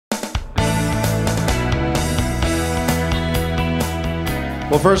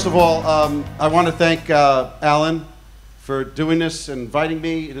Well, first of all, I want to thank Alan for doing this and inviting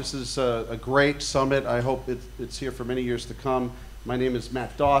me. This is a great summit. I hope it's here for many years to come. My name is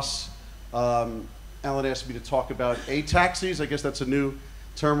Matt Daus. Alan asked me to talk about aTaxis. I guess that's a new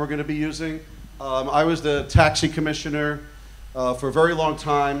term we're going to be using. I was the taxi commissioner for a very long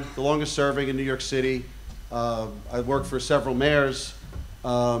time, the longest serving in New York City. I worked for several mayors.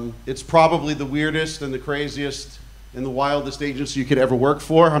 It's probably the weirdest and the craziest and the wildest agency you could ever work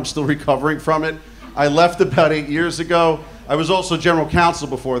for. I'm still recovering from it. I left about 8 years ago. I was also general counsel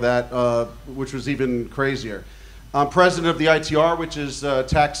before that, which was even crazier. I'm president of the ITR, which is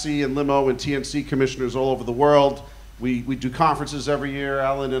taxi and limo and TNC commissioners all over the world. We do conferences every year.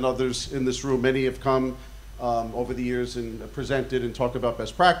 Alan and others in this room, many have come over the years and presented and talked about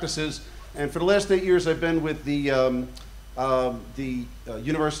best practices. And for the last 8 years, I've been with the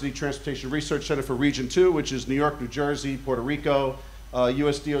University Transportation Research Center for Region 2, which is New York, New Jersey, Puerto Rico,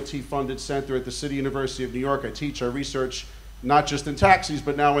 US DOT funded center at the City University of New York. I teach our research not just in taxis,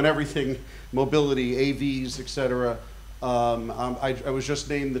 but now in everything, mobility, AVs, et cetera. I was just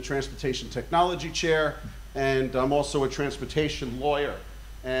named the Transportation Technology Chair, and I'm also a transportation lawyer.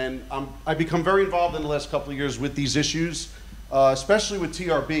 And I've become very involved in the last couple of years with these issues, especially with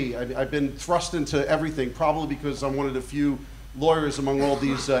TRB. I've been thrust into everything, probably because I'm one of the few lawyers among all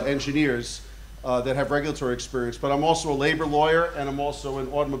these engineers that have regulatory experience. But I'm also a labor lawyer, and I'm also an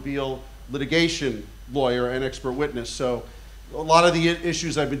automobile litigation lawyer and expert witness. So a lot of the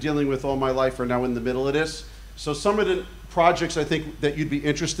issues I've been dealing with all my life are now in the middle of this. So some of the projects I think that you'd be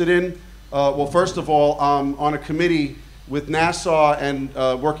interested in, well, first of all, on a committee with NASA and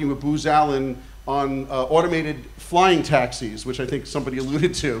working with Booz Allen on automated flying taxis, which I think somebody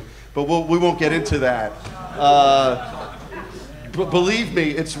alluded to, but we won't get into that. But believe me,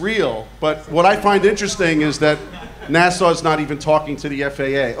 it's real. But what I find interesting is that NASA is not even talking to the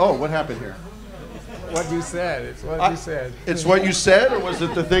FAA. Oh, what happened here? What you said. It's what you said. It's what you said, or was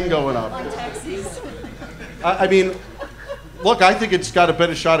it the thing going up? I mean, look, I think it's got a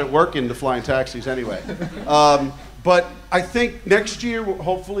better shot at working, the flying taxis anyway. But I think next year,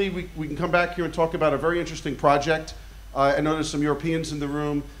 hopefully, we can come back here and talk about a very interesting project. I know there's some Europeans in the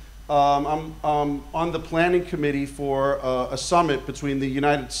room. I'm on the planning committee for a summit between the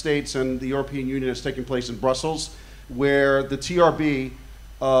United States and the European Union that's taking place in Brussels, where the TRB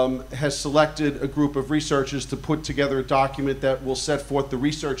has selected a group of researchers to put together a document that will set forth the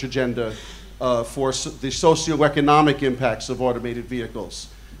research agenda for the socioeconomic impacts of automated vehicles,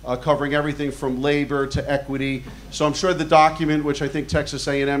 covering everything from labor to equity. So I'm sure the document, which I think Texas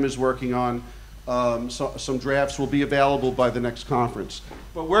A&M is working on, some drafts will be available by the next conference.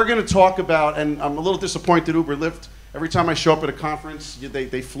 But we're going to talk about, and I'm a little disappointed Uber Lyft, every time I show up at a conference,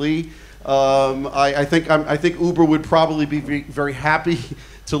 they flee. I think Uber would probably be very happy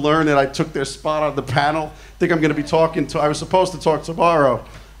to learn that I took their spot on the panel. I think I'm going to be talking to, I was supposed to talk tomorrow.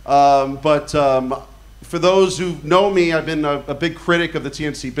 For those who know me, I've been a big critic of the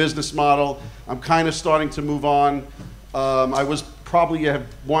TNC business model. I'm kind of starting to move on. I was probably have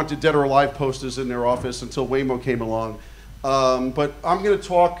wanted dead or alive posters in their office until Waymo came along. But I'm going to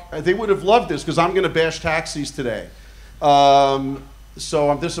talk, they would have loved this because I'm going to bash taxis today. So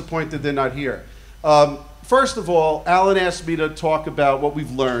I'm disappointed they're not here. First of all, Alan asked me to talk about what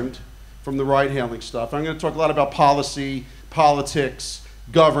we've learned from the ride-hailing stuff. I'm going to talk a lot about policy, politics,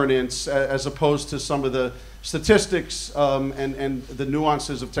 governance, as opposed to some of the statistics and the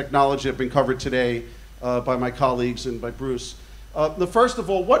nuances of technology that have been covered today by my colleagues and by Bruce. First of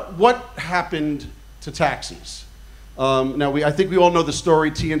all, what happened to taxis? Now, I think we all know the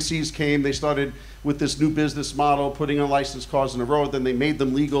story. TNCs came, they started with this new business model, putting unlicensed cars on the road, then they made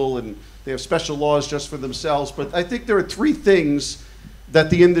them legal, and they have special laws just for themselves. But I think there are three things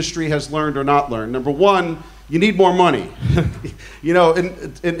that the industry has learned or not learned. Number one, you need more money. You know,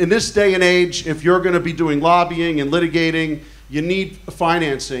 in this day and age, if you're going to be doing lobbying and litigating, you need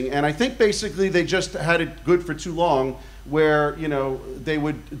financing. And I think basically they just had it good for too long, where they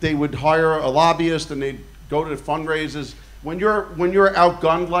would hire a lobbyist and they'd go to the fundraisers. When you're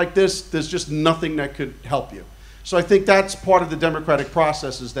outgunned like this, there's just nothing that could help you. So I think that's part of the democratic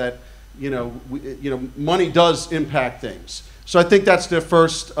process, is that money does impact things. So I think that's their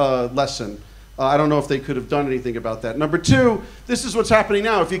first lesson. I don't know if they could have done anything about that. Number two, this is what's happening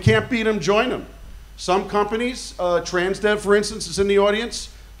now. If you can't beat them, join them. Some companies, Transdev, for instance, is in the audience.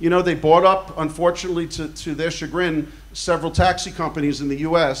 They bought up, unfortunately, to their chagrin, several taxi companies in the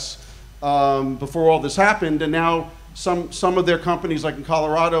U.S. Before all this happened, and now some of their companies, like in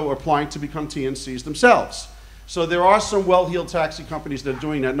Colorado, are applying to become TNCs themselves. So there are some well-heeled taxi companies that are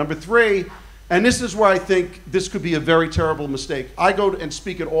doing that. Number three, And this is where I think this could be a very terrible mistake. I go and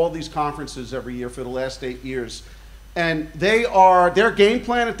speak at all these conferences every year for the last 8 years. And their game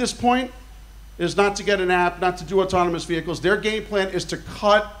plan at this point is not to get an app, not to do autonomous vehicles. Their game plan is to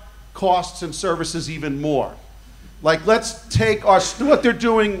cut costs and services even more. Like, let's take what they're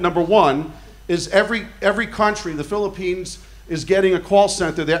doing, number one, is every country, the Philippines is getting a call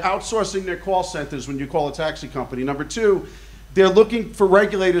center. They're outsourcing their call centers when you call a taxi company. Number two, they're looking for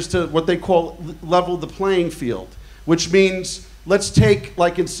regulators to what they call level the playing field, which means let's take,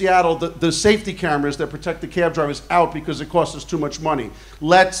 like in Seattle, the safety cameras that protect the cab drivers out because it costs us too much money.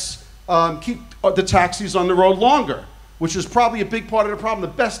 Let's keep the taxis on the road longer, which is probably a big part of the problem.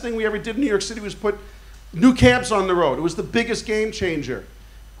 The best thing we ever did in New York City was put new cabs on the road. It was the biggest game changer.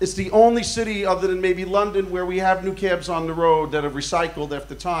 It's the only city other than maybe London where we have new cabs on the road that have recycled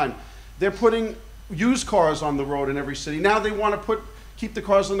after time. They're putting used cars on the road in every city. Now they want to keep the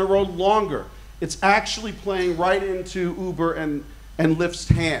cars on the road longer. It's actually playing right into Uber and Lyft's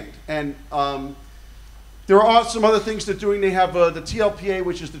hand. And there are some other things they're doing. They have the TLPA,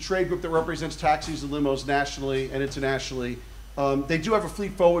 which is the trade group that represents taxis and limos nationally and internationally. They do have a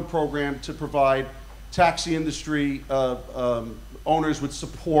fleet forward program to provide taxi industry owners with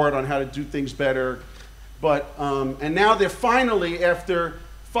support on how to do things better. But, and now they're finally, after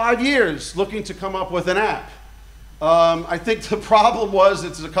 5 years, looking to come up with an app. I think the problem was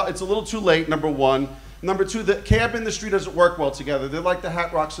it's a little too late, number one. Number two, the cab industry doesn't work well together. They're like the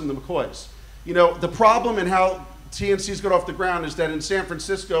Hat Rocks and the McCoys. You know, the problem in how TNC's got off the ground is that in San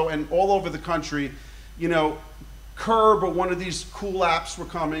Francisco and all over the country, you know, Curb or one of these cool apps were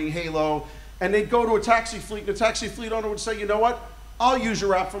coming, Halo, and they'd go to a taxi fleet, and the taxi fleet owner would say, you know what, I'll use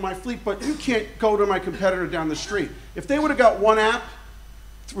your app for my fleet, but you can't go to my competitor down the street. If they would have got one app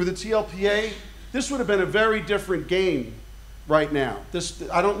through the TLPA, this would have been a very different game right now.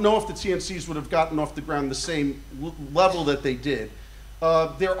 I don't know if the TNCs would have gotten off the ground the same level that they did.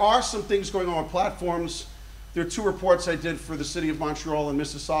 There are some things going on with platforms. There are 2 reports I did for the city of Montreal and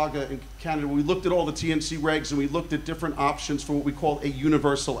Mississauga in Canada. We looked at all the TNC regs and we looked at different options for what we call a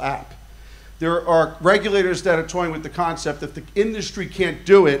universal app. There are regulators that are toying with the concept if the industry can't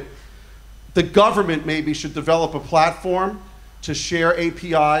do it, the government maybe should develop a platform to share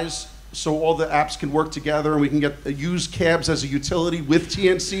APIs so all the apps can work together and we can use cabs as a utility with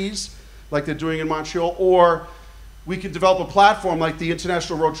TNCs like they're doing in Montreal, or we could develop a platform like the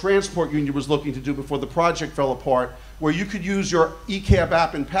International Road Transport Union was looking to do before the project fell apart, where you could use your eCab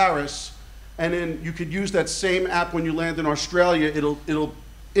app in Paris and then you could use that same app when you land in Australia. It'll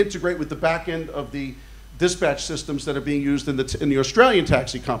integrate with the back end of the dispatch systems that are being used in the Australian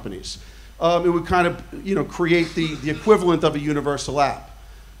taxi companies. It would kind of, you know, create the equivalent of a universal app.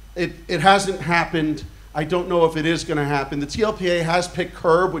 It hasn't happened. I don't know if it is going to happen. The TLPA has picked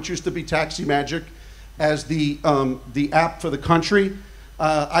Curb, which used to be Taxi Magic, as the app for the country.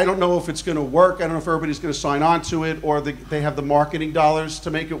 I don't know if it's going to work. I don't know if everybody's going to sign on to it or they have the marketing dollars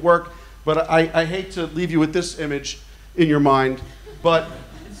to make it work. But I hate to leave you with this image in your mind, but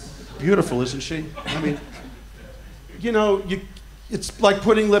beautiful, isn't she? I mean, you know, it's like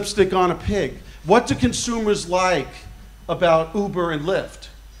putting lipstick on a pig. What do consumers like about Uber and Lyft?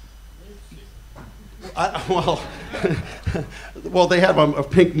 Well, they have a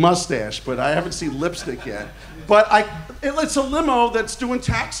pink mustache, but I haven't seen lipstick yet. But it's a limo that's doing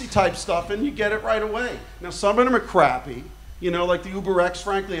taxi type stuff, and you get it right away. Now, some of them are crappy, you know, like the Uber X.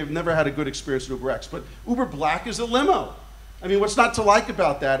 Frankly, I've never had a good experience with Uber X, but Uber Black is a limo. I mean, what's not to like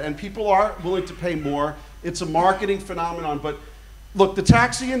about that? And people are willing to pay more. It's a marketing phenomenon, but look, the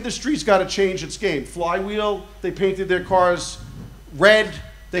taxi industry's got to change its game. Flywheel, they painted their cars red.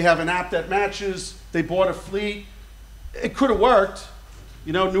 They have an app that matches. They bought a fleet. It could have worked.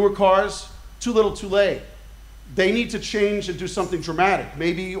 You know, newer cars, too little, too late. They need to change and do something dramatic.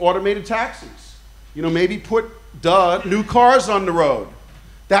 Maybe automated taxis. You know, maybe put new cars on the road.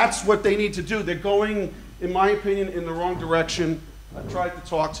 That's what they need to do. They're going, in my opinion, in the wrong direction. I tried to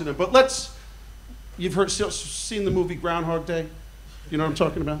talk to them, but you've seen the movie Groundhog Day? You know what I'm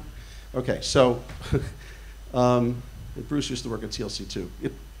talking about? Okay, so Bruce used to work at TLC too.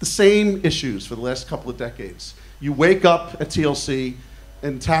 The same issues for the last couple of decades. You wake up at TLC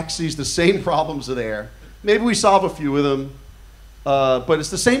and taxis, the same problems are there. Maybe we solve a few of them, but it's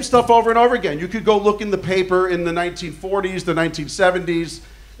the same stuff over and over again. You could go look in the paper in the 1940s, the 1970s.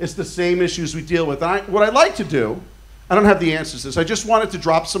 It's the same issues we deal with. What I'd like to do, I don't have the answers to this. I just wanted to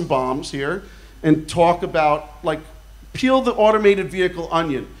drop some bombs here and talk about, like, peel the automated vehicle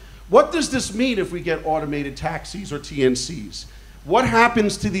onion. What does this mean if we get automated taxis or TNCs? What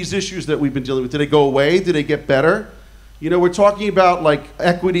happens to these issues that we've been dealing with? Do they go away? Do they get better? You know, we're talking about like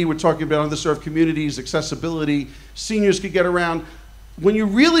equity, we're talking about underserved communities, accessibility, seniors could get around. When you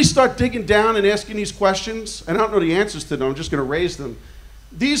really start digging down and asking these questions, and I don't know the answers to them, I'm just gonna raise them.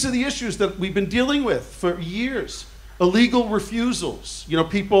 These are the issues that we've been dealing with for years. Illegal refusals, you know,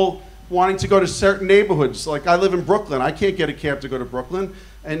 people wanting to go to certain neighborhoods. Like I live in Brooklyn, I can't get a cab to go to Brooklyn,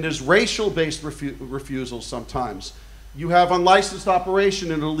 and there's racial-based refusals sometimes. You have unlicensed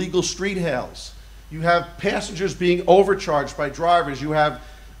operation and illegal street hails. You have passengers being overcharged by drivers. You have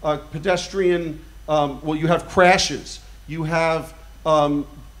pedestrian, you have crashes. You have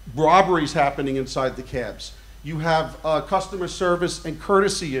robberies happening inside the cabs. You have customer service and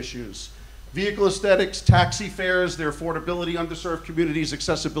courtesy issues. Vehicle aesthetics, taxi fares, their affordability, underserved communities,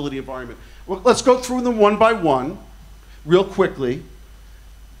 accessibility, environment. Well, let's go through them one by one, real quickly.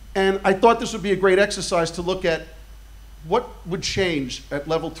 And I thought this would be a great exercise to look at what would change at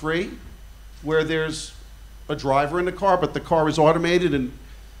level 3, where there's a driver in the car, but the car is automated and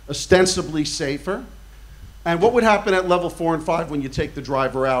ostensibly safer. And what would happen at level 4 and 5 when you take the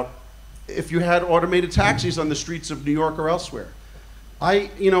driver out if you had automated taxis on the streets of New York or elsewhere?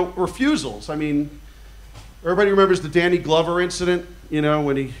 Refusals. I mean, everybody remembers the Danny Glover incident, you know,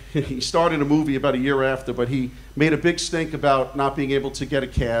 when he starred in a movie about a year after, but he made a big stink about not being able to get a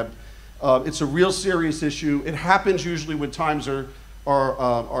cab. It's a real serious issue. It happens usually when times are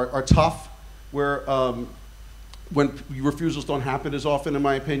tough, where when refusals don't happen as often, in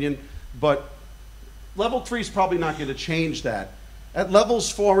my opinion. But level 3 is probably not going to change that. At levels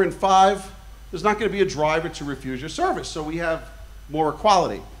 4 and 5, there's not going to be a driver to refuse your service, so we have more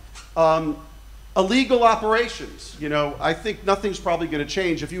equality. Illegal operations, you know, I think nothing's probably going to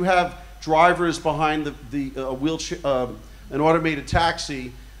change. If you have drivers behind the wheelchair, an automated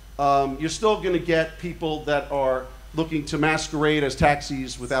taxi, you're still going to get people that are looking to masquerade as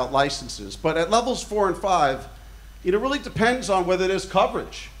taxis without licenses. But at levels 4 and 5, it really depends on whether there's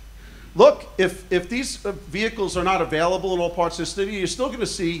coverage. Look, if these vehicles are not available in all parts of the city, you're still going to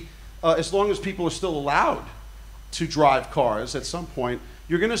see, as long as people are still allowed to drive cars at some point,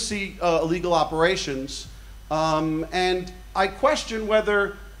 you're going to see illegal operations. And I question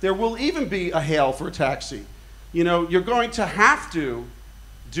whether there will even be a hail for a taxi. You know, you're going to have to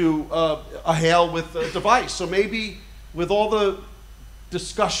do a hail with a device. So maybe with all the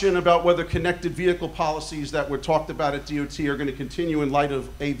discussion about whether connected vehicle policies that were talked about at DOT are going to continue in light of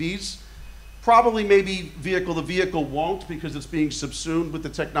AVs, probably maybe vehicle to vehicle won't because it's being subsumed with the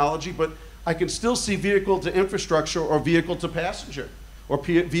technology, but I can still see vehicle to infrastructure or vehicle to passenger or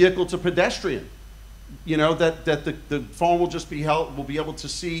vehicle to pedestrian. You know, that the phone will just be will be able to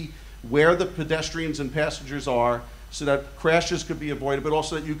see where the pedestrians and passengers are so that crashes could be avoided, but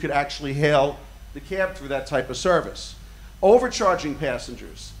also that you could actually hail the cab through that type of service. Overcharging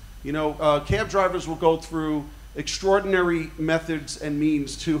passengers. You know, cab drivers will go through extraordinary methods and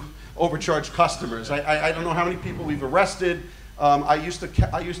means to overcharge customers. I don't know how many people we've arrested. I used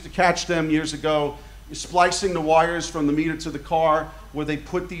to catch them years ago splicing the wires from the meter to the car, where they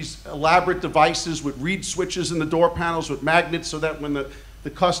put these elaborate devices with reed switches in the door panels with magnets so that when the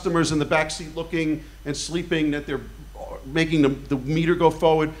customers in the back seat looking and sleeping, that they're making the meter go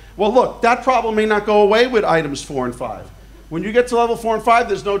forward. Well, look, that problem may not go away with items 4 and 5. When you get to level 4 and 5,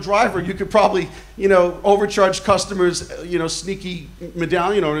 there's no driver. You could probably, you know, overcharge customers. You know, sneaky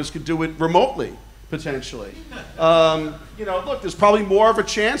medallion owners could do it remotely, potentially. You know, look, there's probably more of a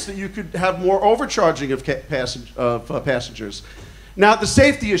chance that you could have more overcharging of passengers. Now, the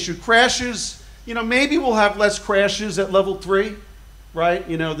safety issue, crashes. You know, maybe we'll have less crashes at level 3, right?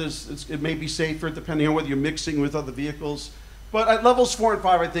 You know, it may be safer depending on whether you're mixing with other vehicles. But at levels 4 and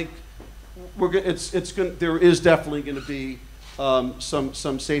 5, I think there is definitely going to be some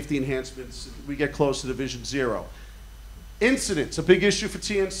safety enhancements. We get close to Division 0. Incidents, a big issue for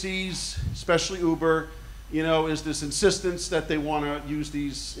TNCs, especially Uber, you know, is this insistence that they want to use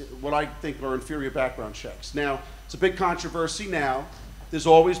these, what I think are inferior background checks. Now, it's a big controversy now. There's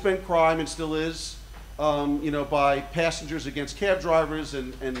always been crime and still is, you know, by passengers against cab drivers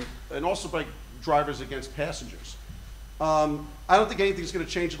and also by drivers against passengers. I don't think anything's going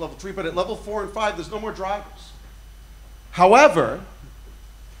to change at level 3, but at level 4 and 5, there's no more drivers. However,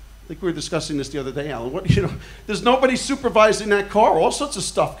 I think we were discussing this the other day, Alan. You know, there's nobody supervising that car. All sorts of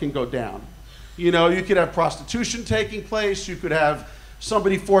stuff can go down. You know, you could have prostitution taking place. You could have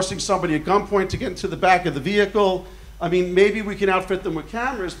somebody forcing somebody at gunpoint to get into the back of the vehicle. I mean, maybe we can outfit them with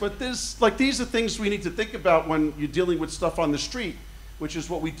cameras, but these are things we need to think about when you're dealing with stuff on the street, which is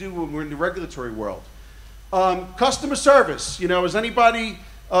what we do when we're in the regulatory world. Customer service. You know, has anybody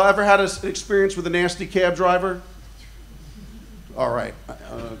ever had an experience with a nasty cab driver? All right.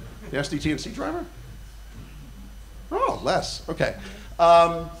 Nasty TNC driver? Oh, less. Okay.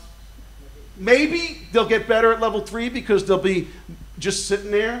 Maybe they'll get better at level 3 because they'll be just sitting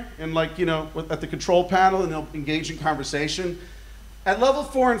there and like, you know, at the control panel and they'll engage in conversation. At level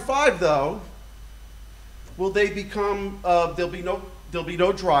 4 and 5 though, will they become, there'll be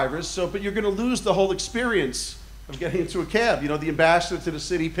no drivers, so, but you're gonna lose the whole experience of getting into a cab. You know, the ambassador to the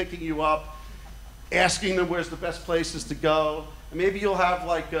city picking you up, asking them where's the best places to go. And maybe you'll have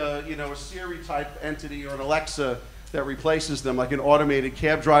like a, you know, a Siri type entity or an Alexa that replaces them, like an automated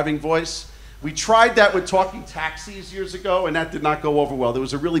cab driving voice. We tried that with talking taxis years ago, and that did not go over well. There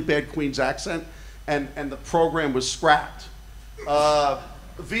was a really bad Queens accent, and the program was scrapped.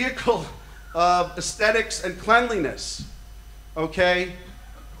 Vehicle aesthetics and cleanliness, okay?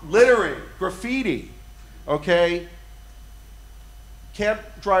 Littering, graffiti, okay? Cab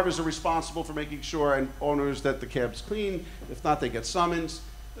drivers are responsible for making sure, and owners, that the cab's clean. If not, they get summons.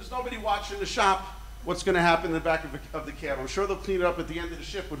 There's nobody watching the shop. What's going to happen in the back of the cab? I'm sure they'll clean it up at the end of the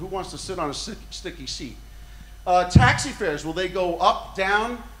shift, but who wants to sit on a sticky seat? Taxi fares, will they go up,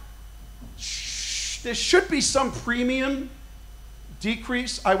 down? There should be some premium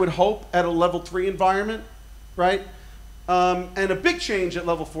decrease, I would hope, at a level 3 environment, right? And a big change at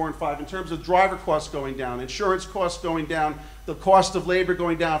level 4 and 5 in terms of driver costs going down, insurance costs going down, the cost of labor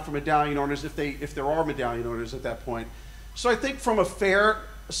going down for medallion owners, if there are medallion owners at that point. So I think from a fare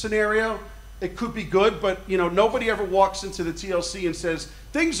scenario, it could be good, but you know, nobody ever walks into the TLC and says,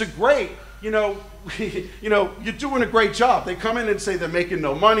 things are great, you know, you're doing a great job. They come in and say they're making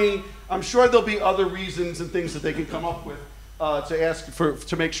no money. I'm sure there'll be other reasons and things that they can come up with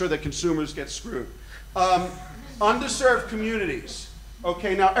to make sure that consumers get screwed. Underserved communities.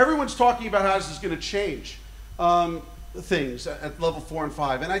 Okay, now everyone's talking about how this is going to change things at level 4 and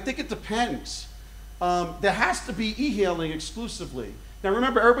 5, and I think it depends. There has to be e-hailing exclusively. Now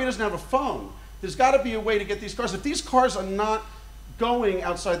remember, everybody doesn't have a phone. There's got to be a way to get these cars. If these cars are not going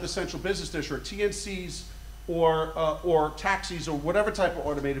outside the central business district, TNCs or taxis or whatever type of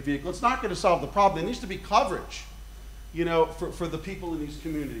automated vehicle, it's not going to solve the problem. There needs to be coverage, you know, for the people in these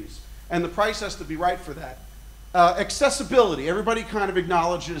communities. And the price has to be right for that. Accessibility. Everybody kind of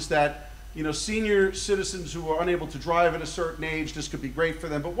acknowledges that, you know, senior citizens who are unable to drive at a certain age, this could be great for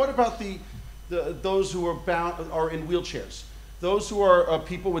them. But what about those who are in wheelchairs? Those who are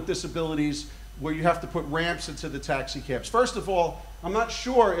people with disabilities where you have to put ramps into the taxi cabs. First of all, I'm not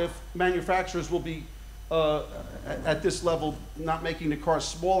sure if manufacturers will be at this level not making the cars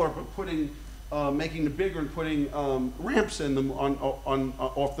smaller, but making them bigger and putting ramps in them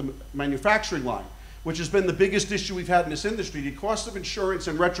off the manufacturing line, which has been the biggest issue we've had in this industry. The cost of insurance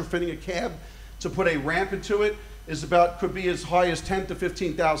and retrofitting a cab to put a ramp into it could be as high as $10,000 to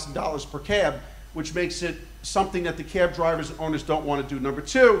 $15,000 per cab, which makes it something that the cab drivers and owners don't want to do. Number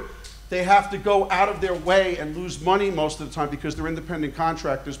two, they have to go out of their way and lose money most of the time because they're independent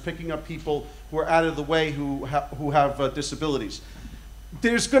contractors picking up people who are out of the way who have disabilities.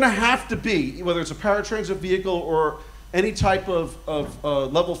 There's going to have to be, whether it's a paratransit vehicle or any type of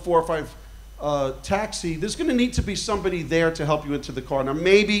level 4 or 5 taxi, there's going to need to be somebody there to help you into the car. Now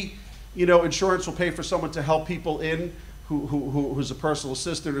maybe, you know, insurance will pay for someone to help people in who's a personal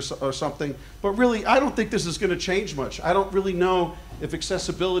assistant or something. But really, I don't think this is going to change much. I don't really know if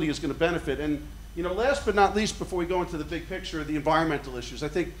accessibility is going to benefit. And you know, last but not least, before we go into the big picture, the environmental issues. I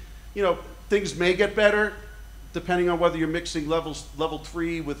think, you know, things may get better depending on whether you're mixing level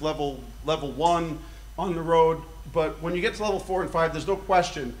 3 with level 1 on the road. But when you get to level 4 and 5, there's no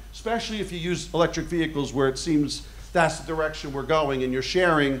question, especially if you use electric vehicles where it seems that's the direction we're going and you're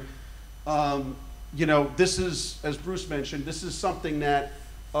sharing. You know, this is, as Bruce mentioned, this is something that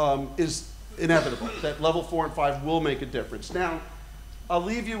is inevitable, that level 4 and 5 will make a difference. Now, I'll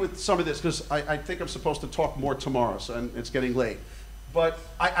leave you with some of this because I think I'm supposed to talk more tomorrow, and it's getting late. But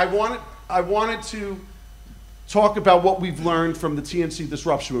I wanted to talk about what we've learned from the TNC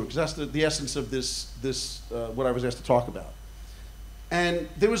disruption movement, because that's the essence of what I was asked to talk about. And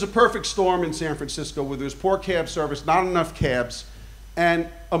there was a perfect storm in San Francisco where there was poor cab service, not enough cabs, and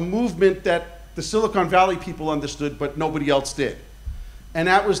a movement that the Silicon Valley people understood, but nobody else did. And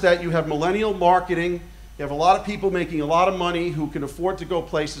that was that you have millennial marketing, you have a lot of people making a lot of money who can afford to go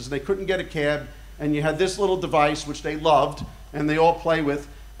places, and they couldn't get a cab, and you had this little device, which they loved, and they all play with,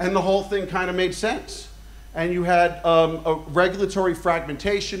 and the whole thing kind of made sense. And you had a regulatory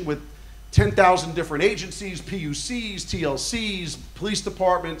fragmentation with 10,000 different agencies, PUCs, TLCs, police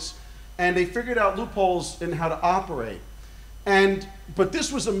departments, and they figured out loopholes in how to operate. But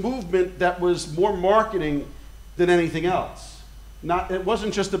this was a movement that was more marketing than anything else. It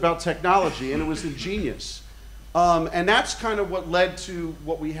wasn't just about technology, and it was ingenious. And that's kind of what led to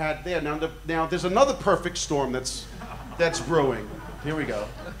what we had there. Now there's another perfect storm that's that's brewing. Here we go.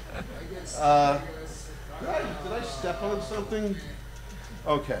 Did I step on something?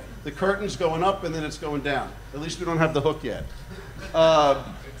 Okay, the curtain's going up and then it's going down. At least we don't have the hook yet.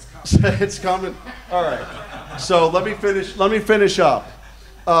 It's coming. All right. So let me finish up.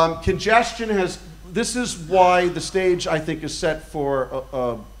 Congestion has. This is why the stage, I think, is set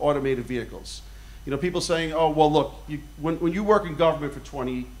for automated vehicles. You know, people saying, "Oh, well, look, when you work in government for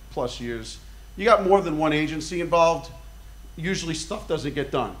 20 plus years, you got more than one agency involved. Usually, stuff doesn't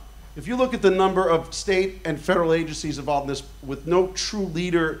get done." If you look at the number of state and federal agencies involved in this with no true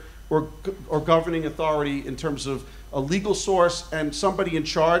leader or governing authority in terms of a legal source and somebody in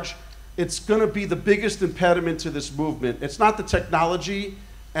charge, it's going to be the biggest impediment to this movement. It's not the technology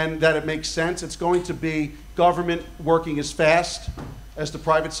and that it makes sense. It's going to be government working as fast as the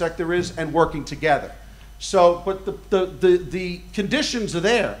private sector is and working together. So, but the conditions are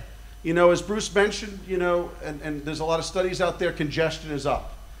there. You know, as Bruce mentioned, you know, and there's a lot of studies out there, congestion is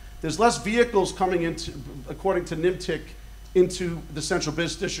up. There's less vehicles coming into, according to NIMTIC, into the central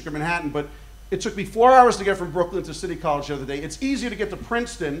business district of Manhattan, but it took me 4 hours to get from Brooklyn to City College the other day. It's easier to get to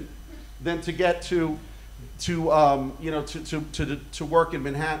Princeton than to get to work in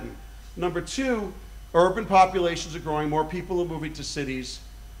Manhattan. Number two, urban populations are growing, more people are moving to cities,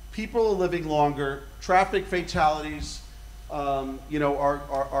 people are living longer, traffic fatalities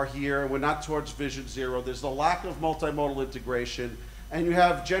are here, and we're not towards vision zero. There's a lack of multimodal integration, and you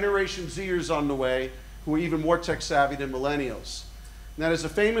have Generation Zers on the way who are even more tech savvy than millennials. Now there's a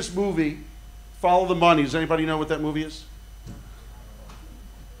famous movie, Follow the Money. Does anybody know what that movie is?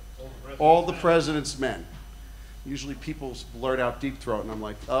 All the President's Men. Usually people blurt out Deep Throat, and I'm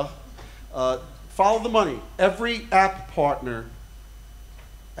like, Follow the Money. Every app partner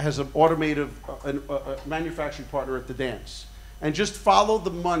has an automotive, a manufacturing partner at the dance. And just follow the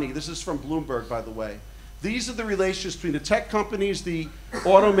money. This is from Bloomberg, by the way. These are the relations between the tech companies, the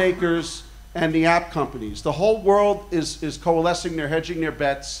automakers, and the app companies. The whole world is coalescing, they're hedging their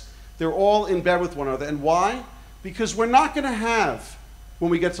bets. They're all in bed with one another. And why? Because we're not going to have,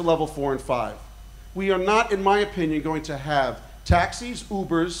 when we get to level 4 and 5, we are not, in my opinion, going to have taxis,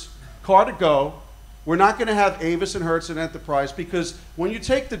 Ubers, car-to-go. We're not going to have Avis and Hertz and Enterprise, because when you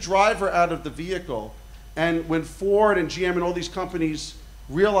take the driver out of the vehicle, and when Ford and GM and all these companies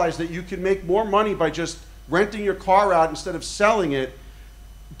realize that you can make more money by just renting your car out instead of selling it,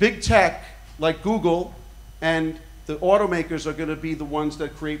 big tech like Google and the automakers are going to be the ones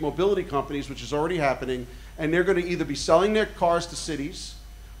that create mobility companies, which is already happening, and they're going to either be selling their cars to cities,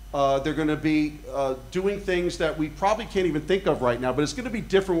 they're going to be doing things that we probably can't even think of right now, but it's going to be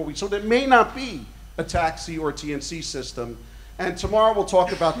different. So there may not be a taxi or a TNC system, and tomorrow we'll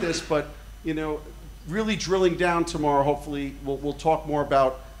talk about this, but you know, really drilling down tomorrow, hopefully we'll talk more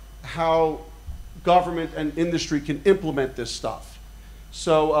about how government and industry can implement this stuff.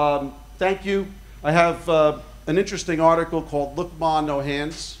 So thank you. I have an interesting article called Look Ma, No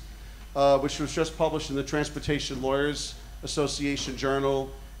Hands, which was just published in the Transportation Lawyers Association Journal.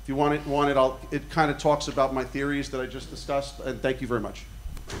 If you want it, it kind of talks about my theories that I just discussed, and thank you very much.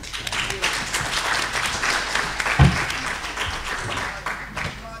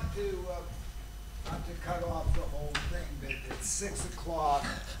 Not to cut off the whole thing, but it's 6 o'clock.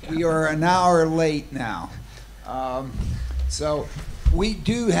 We are an hour late now. So we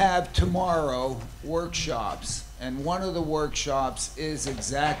do have tomorrow workshops, and one of the workshops is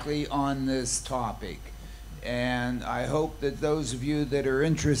exactly on this topic. And I hope that those of you that are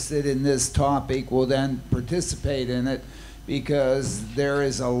interested in this topic will then participate in it, because there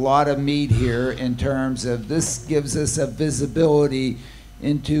is a lot of meat here in terms of this gives us a visibility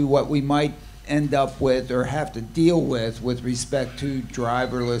into what we might end up with or have to deal with respect to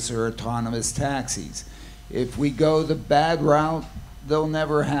driverless or autonomous taxis. If we go the bad route, they'll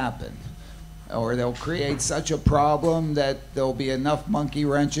never happen. Or they'll create such a problem that there'll be enough monkey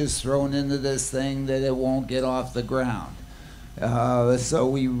wrenches thrown into this thing that it won't get off the ground. So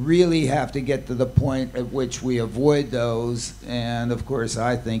we really have to get to the point at which we avoid those, and of course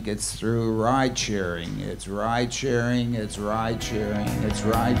I think it's through ride sharing. It's ride sharing, it's ride sharing, it's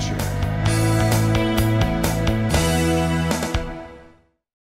ride sharing.